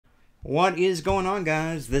What is going on,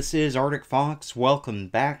 guys? This is Arctic Fox. Welcome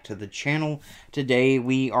back to the channel. Today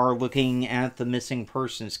we are looking at the missing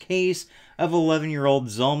persons case of 11-year-old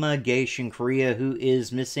Zulma Gaitan-Corea, who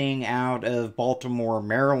is missing out of Baltimore,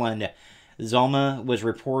 Maryland. Zulma was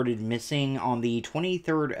reported missing on the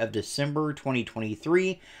 23rd of December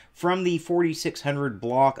 2023 from the 4600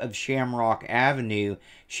 block of Shamrock Avenue.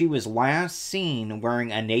 She was last seen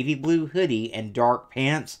wearing a navy blue hoodie and dark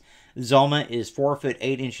pants. Zulma is 4 foot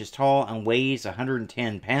 8 inches tall and weighs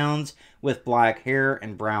 110 pounds with black hair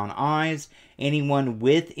and brown eyes. Anyone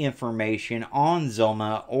with information on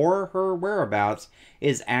Zulma or her whereabouts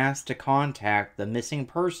is asked to contact the Missing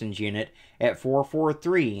Persons Unit at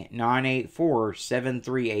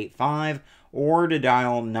 443-984-7385 or to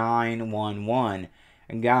dial 911.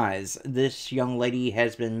 And guys, this young lady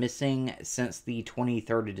has been missing since the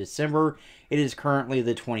 23rd of December. It is currently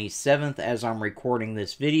the 27th as I'm recording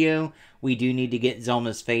this video. We do need to get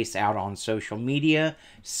Zulma's face out on social media.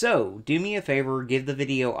 So, do me a favor, give the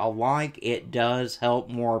video a like. It does help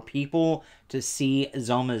more people to see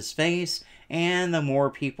Zulma's face. And the more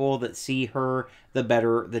people that see her, the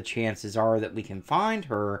better the chances are that we can find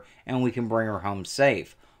her and we can bring her home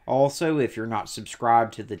safe. Also, if you're not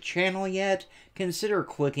subscribed to the channel yet, consider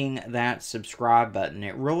clicking that subscribe button.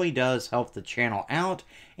 It really does help the channel out,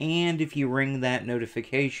 and if you ring that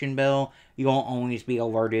notification bell, you'll always be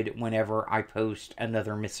alerted whenever I post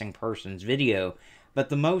another missing persons video. But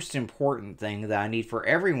the most important thing that I need for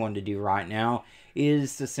everyone to do right now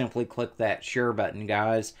is to simply click that share button,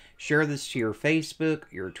 guys. Share this to your Facebook,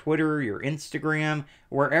 your Twitter, your Instagram,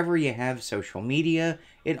 wherever you have social media.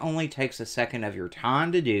 It only takes a second of your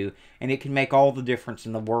time to do, and it can make all the difference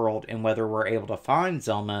in the world in whether we're able to find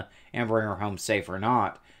Zulma and bring her home safe or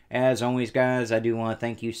not. As always, guys, I do want to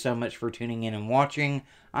thank you so much for tuning in and watching.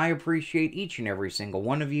 I appreciate each and every single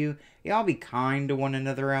one of you. Y'all be kind to one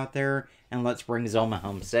another out there, and let's bring Zulma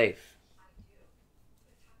home safe.